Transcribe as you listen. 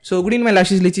So good evening, my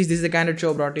luscious lichis. This is the Candid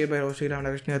Show brought to you by host Sriram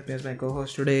Vishnu as my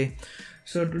co-host today.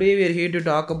 So today we are here to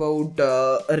talk about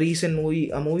a recent movie,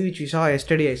 a movie which we saw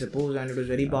yesterday, I suppose, and it was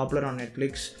very popular on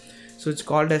Netflix. So it's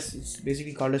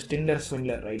basically called as Tinder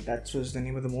Swindler, right? That was the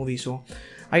name of the movie. So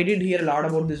I did hear a lot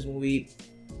about this movie.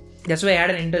 That's why I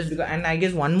had an interest, and I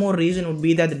guess one more reason would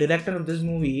be that the director of this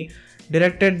movie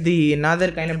directed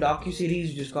another kind of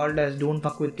docu-series which is called as Don't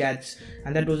Fuck With Cats,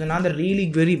 and that was another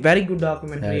really very good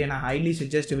documentary, and I highly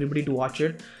suggest everybody to watch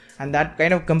it. And that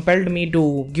kind of compelled me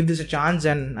to give this a chance,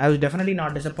 and I was definitely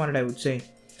not disappointed, I would say.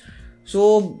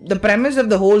 So the premise of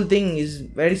the whole thing is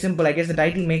very simple. I guess the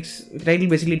title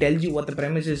basically tells you what the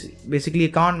premise is. Basically a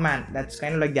con man. That's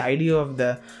kind of like the idea of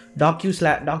the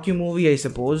docu-movie, I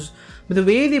suppose. But the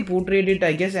way they portrayed it,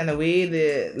 I guess, and the way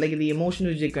the emotions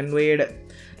which they conveyed,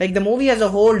 like the movie as a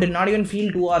whole did not even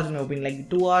feel 2 hours in my opinion. Like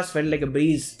 2 hours felt like a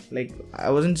breeze. Like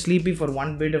I wasn't sleepy for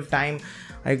one bit of time.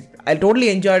 I totally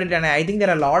enjoyed it, and I think there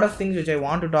are a lot of things which I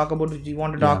want to talk about, which we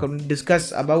want to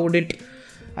discuss about it,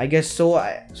 I guess. So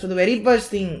the very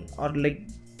first thing, or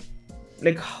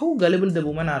like how gullible the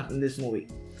women are in this movie.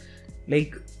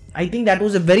 Like I think that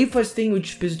was the very first thing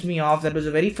which pissed me off. That was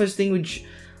the very first thing which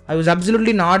I was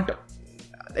absolutely not.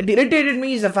 It irritated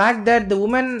me is the fact that the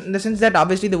women, in the sense that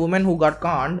obviously the women who got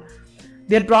conned,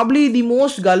 they're probably the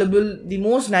most gullible, the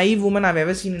most naive woman I've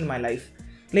ever seen in my life.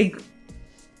 Like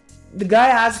the guy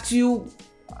asks you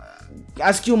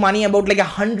money about like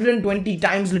 120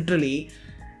 times literally,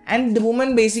 and the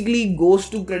woman basically goes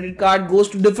to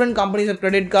different companies of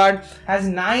credit card, has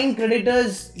 9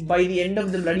 creditors by the end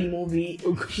of the bloody movie.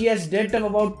 She has debt of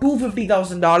about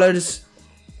 $250,000.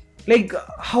 Like,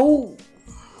 how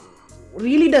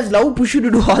really does love push you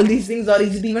to do all these things, or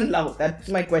is it even love? That's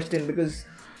my question, because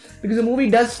the movie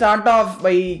does start off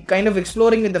by kind of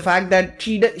exploring with the fact that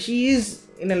she is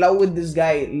in a love with this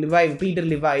guy, Peter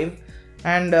Levive,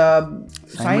 and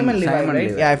Simon Levive,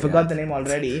 right? Levive, I forgot the name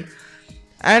already.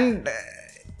 And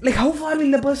like, how far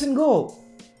will the person go?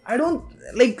 I don't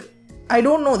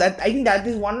know. That I think that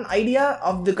is one idea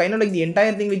of the kind of like the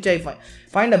entire thing which I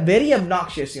find a very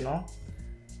obnoxious,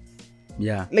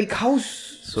 Yeah. Like how?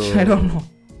 So I don't know.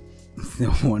 The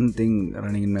one thing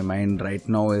running in my mind right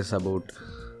now is about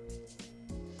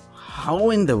how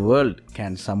in the world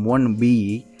can someone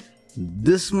be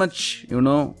this much,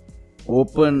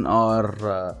 open,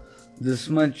 or this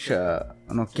much,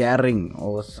 caring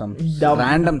over some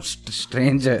random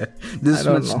stranger, this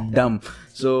much dumb.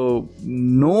 So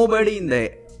nobody in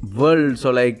the world. So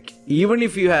like, even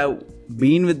if you have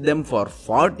been with them for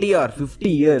 40 or 50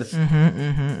 years,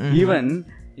 even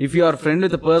if you are friend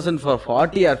with a person for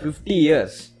 40 or 50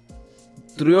 years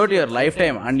throughout your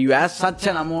lifetime, and you have such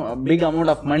a big amount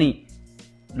of money,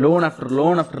 loan after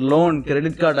loan after loan,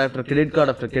 credit card after credit card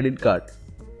after credit card,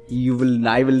 I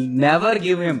will never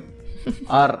give him,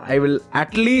 or I will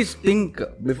at least think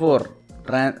before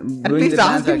at least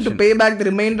ask him to pay back the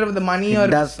remainder of the money.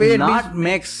 It does not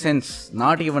make sense,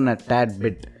 not even a tad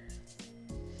bit.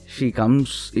 She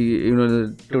comes,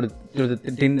 to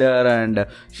the Tinder, and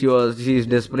she is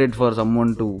desperate for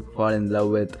someone to fall in love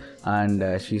with,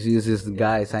 and she sees this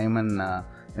guy, Simon,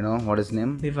 what is his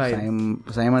name?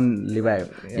 Levive. Simon Levive.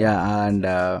 Yeah,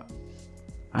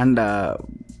 and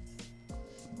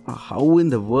how in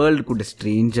the world could a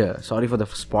stranger, sorry for the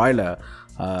spoiler,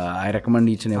 I recommend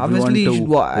each and everyone to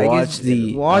watch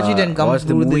it and come watch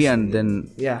the movie and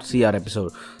then see our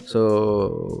episode.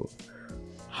 So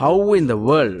how in the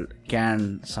world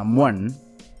can someone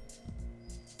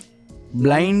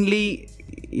blindly,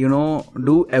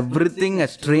 do everything a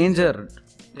stranger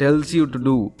tells you to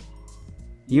do,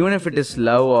 even if it is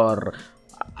love? Or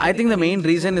I think the main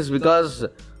reason is because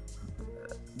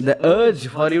the urge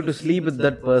for you to sleep with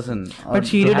that person. But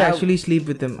she did actually sleep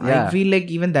with him. Yeah. I feel like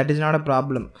even that is not a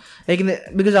problem. Like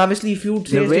because obviously if you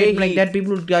say a statement like that,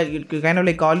 people would kind of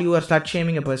like call you or start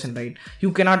shaming a person, right?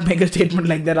 You cannot make a statement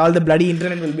like that. All the bloody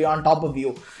internet will be on top of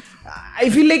you. I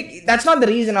feel like that's not the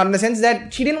reason, or in the sense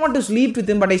that she didn't want to sleep with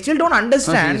him, but I still don't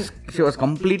understand. No, she was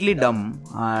completely dumb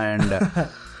and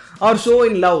or so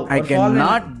in love. I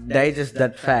cannot digest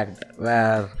that fact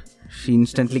where she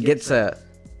instantly gets a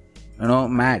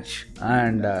match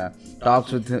and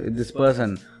talks with this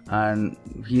person, and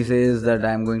he says that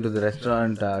I'm going to the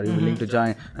restaurant, are you willing to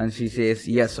join? And she says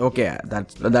yes, okay,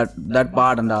 that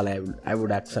part and all I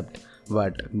would accept,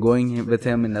 but going with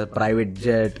him in a private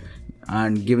jet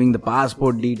and giving the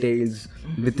passport details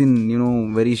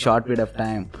within very short period of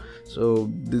time, so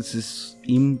this is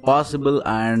impossible.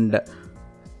 And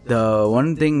the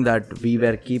one thing that we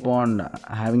were keep on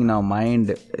having in our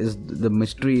mind is the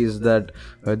mystery is that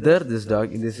whether this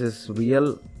is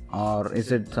real or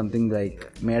is it something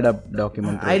like made up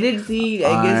documentary? I did see,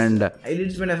 I guess I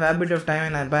did spend a fair bit of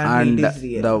time, and apparently it is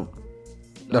real.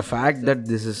 The fact that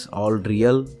this is all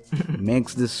real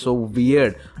makes this so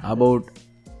weird about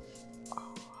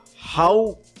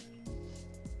how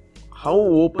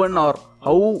open or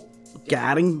how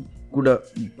caring could a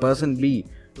person be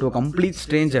to a complete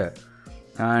stranger.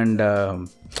 And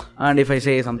if I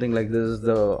say something like this,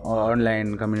 the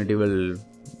online community will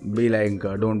be like,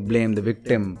 don't blame the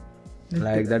victim.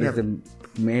 Like that is the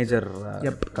major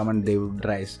comment they would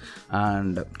raise.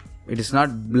 And it is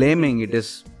not blaming, it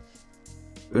is,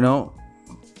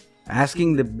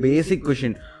 asking the basic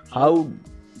question, how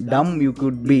dumb you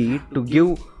could be to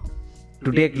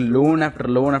take loan after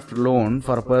loan after loan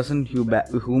for a person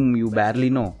whom you barely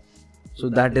know. So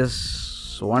that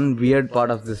is one weird part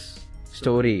of this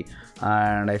story,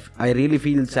 and I really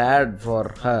feel sad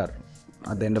for her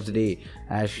at the end of the day,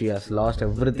 as she has lost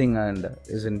everything and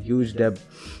is in huge debt.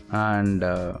 And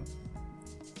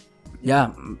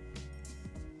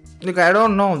look, I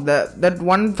don't know, that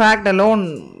one fact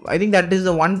alone, I think that is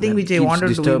the one thing which I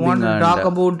wanted to talk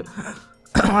about.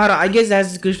 Or I guess,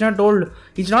 as Krishna told,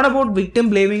 it's not about victim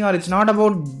blaming, or it's not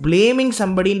about blaming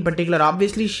somebody in particular.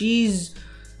 Obviously she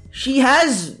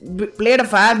has a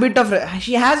fair bit of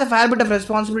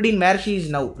responsibility in where she is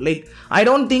now. Like, I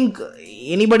don't think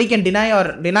anybody can deny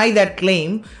that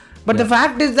claim, but the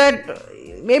fact is that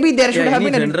maybe there should have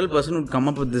been any general person would come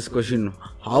up with this question: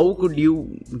 how could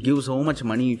you give so much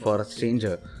money for a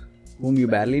stranger whom you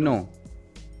barely know?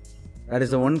 That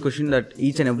is the one question that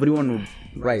each and everyone would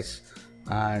raise.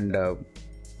 And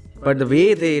but the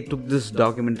way they took this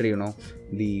documentary,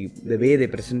 the way they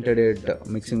presented it,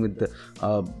 mixing with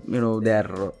their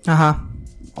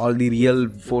all the real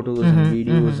photos and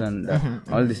videos and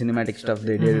all the cinematic stuff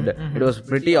they did, it was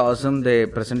pretty awesome. They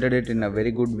presented it in a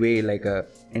very good way, like a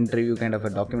interview kind of a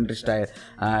documentary style,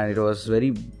 and it was very,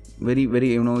 very,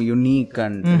 very unique,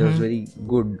 and it was very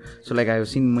good. So like, I have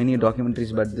seen many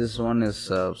documentaries, but this one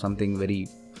is something very,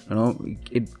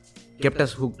 it kept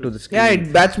us hooked to the screen. Yeah,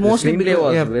 that's mostly because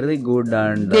was very good,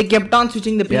 and they kept on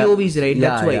switching the POVs, right?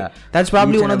 That's why. That's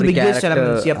probably one of the biggest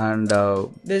elements. Yep. And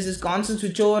there's this constant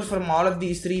switchover from all of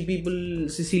these three people,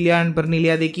 Cecilia and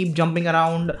Pernilla. They keep jumping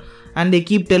around, and they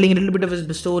keep telling a little bit of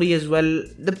his story as well.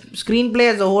 The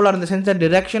screenplay as a whole, or in the sense that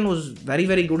direction, was very,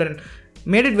 very good and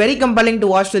made it very compelling to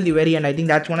watch till the very end. I think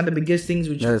that's one of the biggest things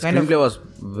which the screenplay was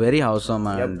very awesome,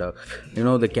 and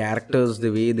the characters,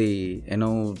 the way they and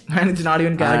it's not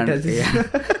even characters.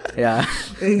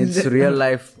 It's real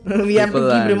life. We have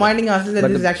to keep reminding ourselves that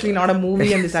this is actually not a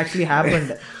movie and this actually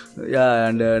happened.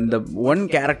 And the one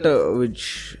character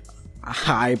which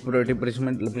I pretty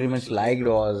much liked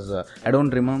was I don't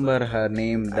remember her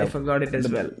name. I forgot it as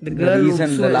well. The girl who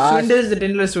swindles the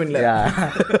Tinder Swindler.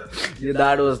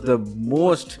 That was the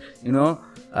most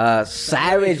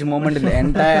savage moment in the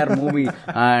entire movie,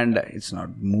 and it's not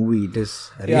movie, it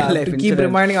is real life incident. Keep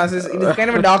reminding us, it is kind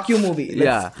of a docu-movie.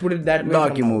 Let's put it that way.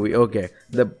 Docu-movie. Okay.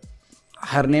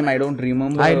 Her name I don't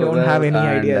remember. I don't have any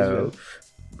idea as well.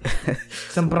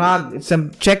 Some Prague,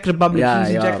 some Czech Republic.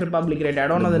 She's in Czech Republic, right? I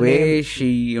don't know the name. The way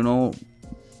she,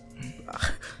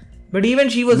 But even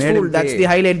she was fooled. That's the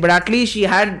highlight. But at least she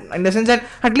had, in the sense that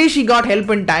at least she got help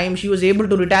in time. She was able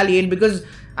to retaliate, because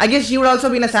I guess she would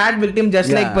also been a sad victim, just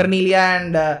like Pernilla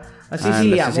and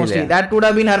Cecilia, mostly. That would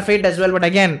have been her fate as well. But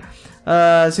again,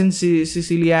 since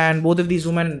Cecilia and both of these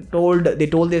women told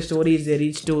their stories, they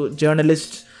reached to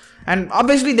journalists. And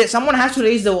obviously someone has to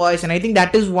raise the voice, and I think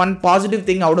that is one positive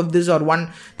thing out of this, or one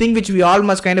thing which we all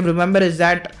must kind of remember, is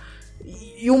that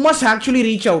you must actually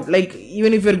reach out. Like,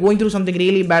 even if you're going through something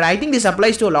really bad, I think this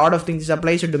applies to a lot of things. This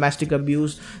applies to domestic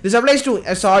abuse, this applies to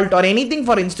assault, or anything.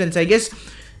 For instance, I guess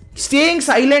staying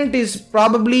silent is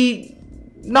probably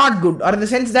not good, or in the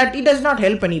sense that it does not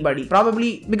help anybody,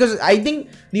 probably, because I think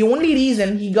the only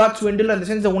reason he got swindled, in the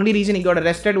sense the only reason he got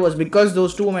arrested, was because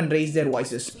those two women raised their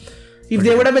voices. If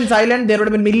they would have been silent, there would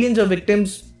have been millions of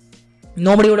victims.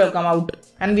 Nobody would have come out.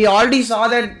 And we already saw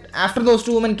that after those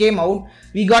two women came out,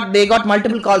 they got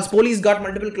multiple calls. Police got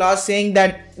multiple calls saying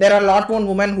that there are a lot more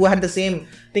women who had the same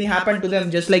thing happen to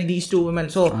them, just like these two women.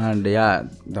 So, and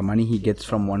the money he gets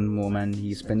from one woman,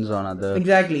 he spends on other.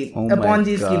 Exactly. A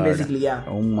Ponzi scheme, basically.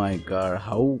 Oh my God.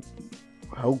 How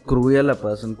cruel a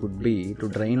person could be to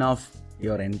drain off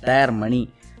your entire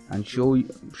money and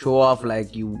show off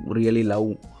like you really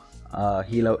love.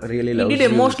 He really loves. He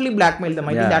did emotionally blackmail them.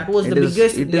 I think that was the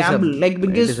biggest gamble.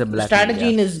 Biggest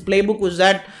strategy in his playbook was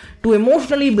that to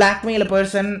emotionally blackmail a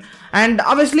person. And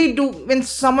obviously, when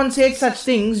someone says such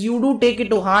things, you do take it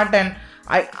to heart. And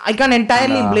I can't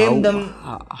entirely blame them.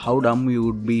 How dumb you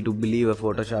would be to believe a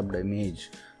photoshopped image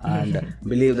and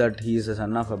believe that he is the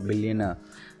son of a billionaire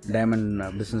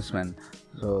diamond businessman.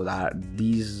 So that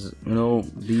these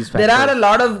factors, there are a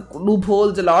lot of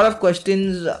loopholes, a lot of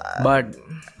questions, but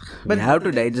we have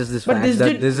to digest this fact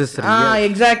this is real.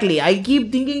 Exactly. I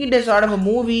keep thinking it is sort of a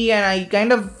movie, and I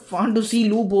kind of want to see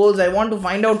loopholes. I want to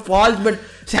find out faults, but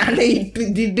sadly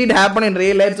it did happen in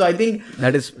real life. So I think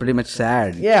that is pretty much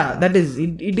sad. Yeah, that is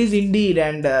it is indeed,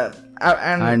 and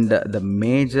the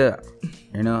major,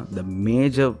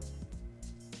 the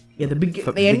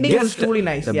ending was truly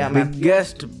nice. The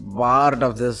biggest part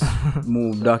of this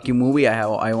docu-movie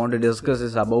I want to discuss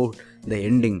is about the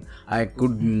ending. I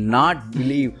could not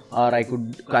believe, or I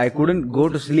couldn't go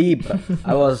to sleep.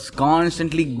 I was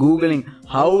constantly googling,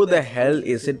 how the hell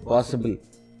is it possible?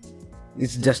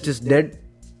 Is justice dead?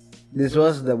 This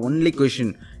was the only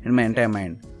question in my entire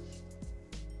mind.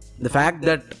 The fact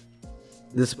that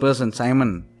this person,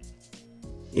 Simon,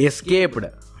 escaped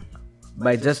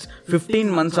by just 15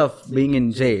 months of being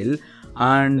in jail,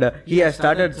 and he has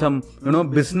started some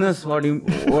business. What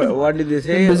did they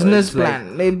say? Business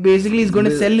plan. Basically, he's going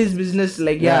to sell his business.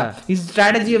 His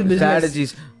strategy of business.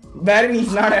 Strategies. Wherein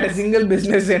he's not had a single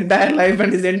business entire life,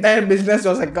 and his entire business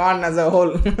was a con as a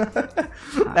whole.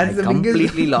 That's the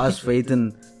completely lost faith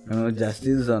in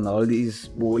justice and all these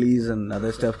police and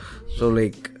other stuff. So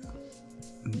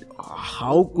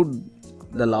how could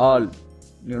the law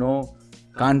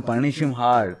can't punish him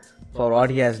hard for what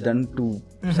he has done to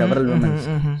several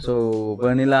women? So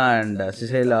Pernilla and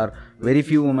Cecile are very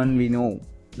few women we know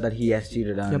that he has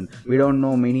cheated, and we don't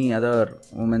know many other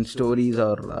women's stories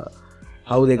or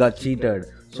how they got cheated.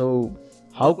 So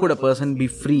how could a person be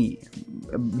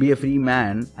a free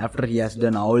man after he has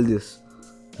done all this?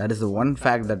 That is the one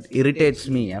fact that irritates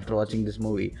me after watching this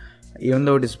movie. Even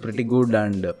though it is pretty good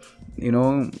and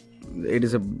it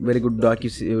is a very good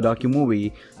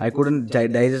docu-movie, I couldn't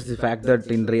digest the fact that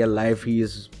in real life he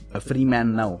is a free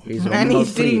man now. He's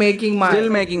still making money. Still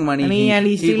making money. He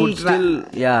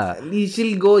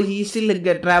still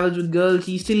travels with girls.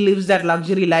 He still lives that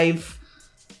luxury life.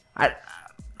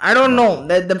 I don't know.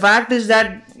 The fact is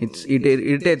that it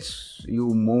irritates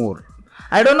you more.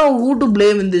 I don't know who to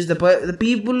blame in this. The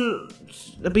people.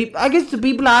 I guess the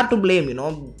people are to blame.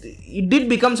 It did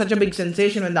become such a big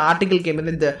sensation when the article came,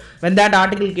 when that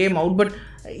article came out. But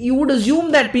you would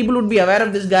assume that people would be aware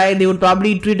of this guy. They would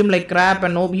probably treat him like crap,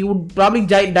 and he would probably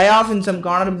die off in some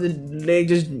corner of the lake,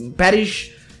 just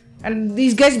perish. And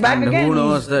these guys back and again. Who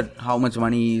knows that how much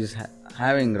money he's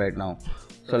having right now?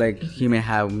 So he may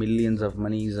have millions of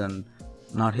monies and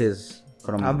not his,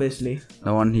 from obviously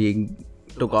the one he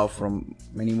took off from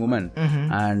many women,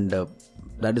 and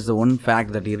that is the one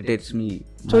fact that irritates me.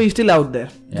 So he's still out there.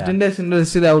 Yeah. Tinder Swindler is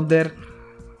still out there.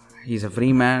 He's a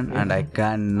free man, and I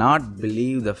cannot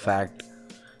believe the fact.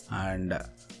 And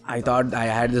I thought I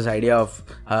had this idea of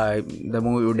the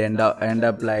movie would end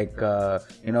up like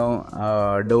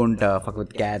Don't Fuck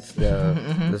with Cats,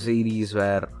 the series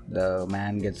where the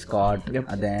man gets caught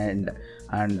at the end,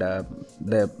 and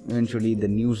eventually the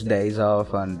news dies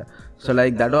off, and so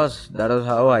that was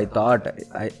how I thought.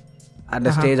 At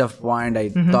the stage of point, I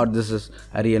thought this is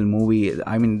a real movie.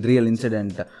 I mean, real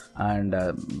incident, and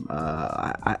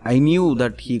I knew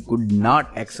that he could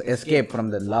not escape from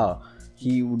the law.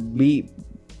 He would be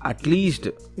at least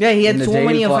he had so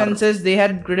many offenses. They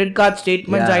had credit card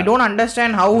statements. I don't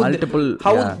understand how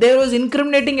there was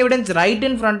incriminating evidence right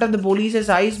in front of the police's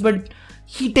eyes, but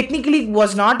he technically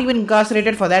was not even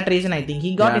incarcerated for that reason. I think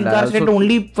he got incarcerated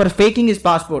only for faking his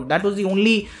passport. That was the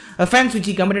only offense which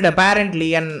he committed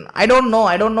apparently, and I don't know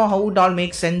how it all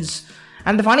makes sense.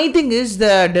 And the funny thing is,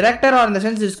 the director, or in the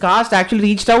sense his cast, actually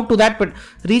reached out to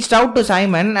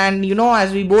Simon, and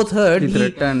as we both heard, he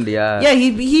threatened.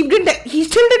 He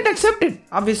still didn't accept it.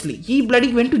 Obviously, he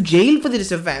bloody went to jail for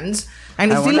this offense,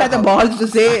 and he still had the balls to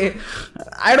say,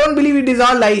 "I don't believe it is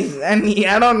all lies." And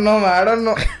I don't know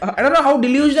how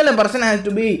delusional a person has to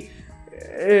be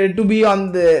to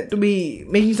be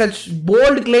making such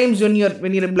bold claims when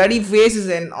your bloody face is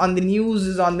on the news,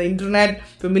 is on the internet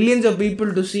for millions of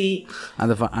people to see.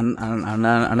 And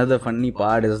another funny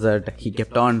part is that he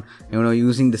kept on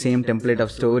using the same template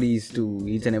of stories to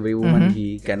each and every woman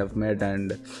he kind of met,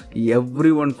 and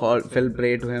everyone fell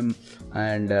prey to him,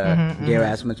 and gave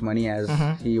as much money as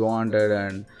he wanted,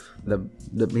 and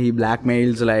he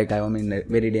blackmails I'm in a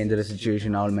very dangerous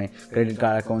situation. All my credit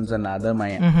card accounts and other my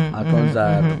accounts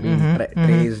are being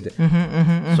traced.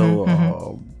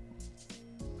 So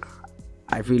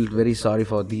I feel very sorry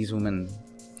for these women.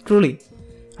 Truly,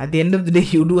 at the end of the day,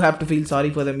 you do have to feel sorry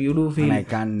for them. You do feel. And I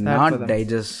cannot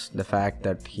digest the fact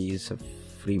that he is a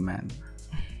free man.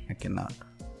 I cannot.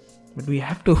 but we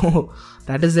have to.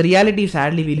 That is the reality,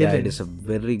 sadly, we live in. It is a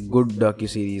very good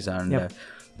docu-series, and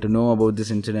to know about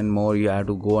this incident more, you have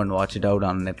to go and watch it out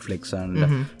on Netflix,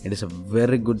 and it is a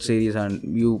very good series. And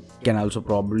you can also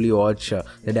probably watch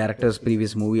the director's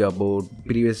previous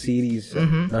series,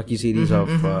 docu-series of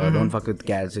Don't Fuck With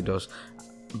Cats. It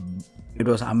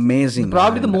was amazing.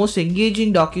 Probably the most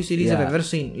engaging docu-series I've ever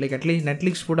seen. Like, at least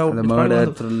Netflix put out the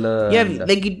murder thriller. Yeah,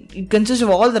 like it consists of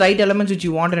all the right elements which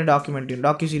you want in a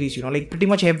docu-series, like pretty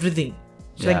much everything.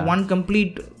 It's like one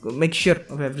complete mixture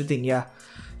of everything,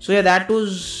 So that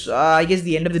was, I guess,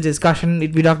 the end of the discussion.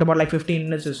 We talked about like 15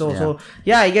 minutes or so. Yeah. So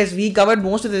I guess we covered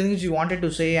most of the things we wanted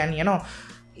to say, and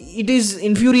it is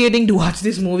infuriating to watch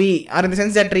this movie, or in the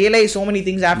sense that realize so many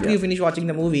things after you finish watching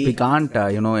the movie. We can't,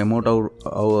 emote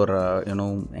our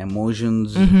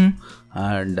emotions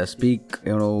and speak,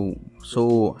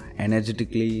 so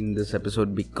energetically in this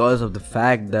episode because of the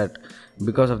fact that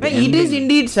it is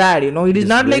indeed sad, it is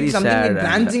not like something like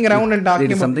dancing around and talking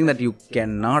about. It is about something that you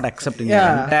cannot accept in your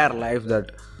entire life,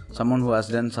 that someone who has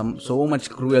done so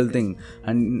much cruel thing,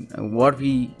 and what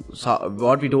we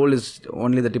told is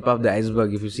only the tip of the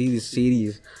iceberg. If you see this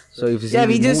series, so if you see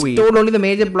we just movie, told only the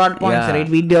major plot points, right?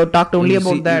 We talked only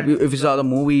about that. If you saw the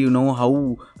movie, you know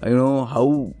how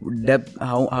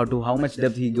much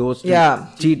depth he goes to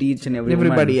cheat each and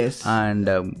everybody, yes. And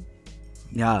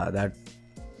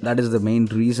that is the main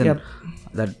reason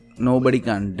that nobody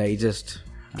can digest.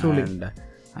 Truly. And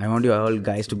I want you all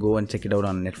guys to go and check it out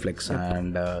on Netflix.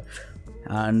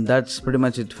 And that's pretty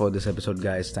much it for this episode,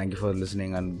 guys. Thank you for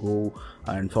listening, and go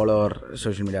and follow our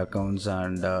social media accounts,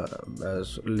 and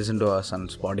listen to us on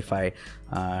Spotify.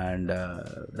 And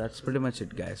that's pretty much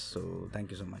it, guys. So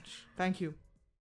thank you so much. Thank you.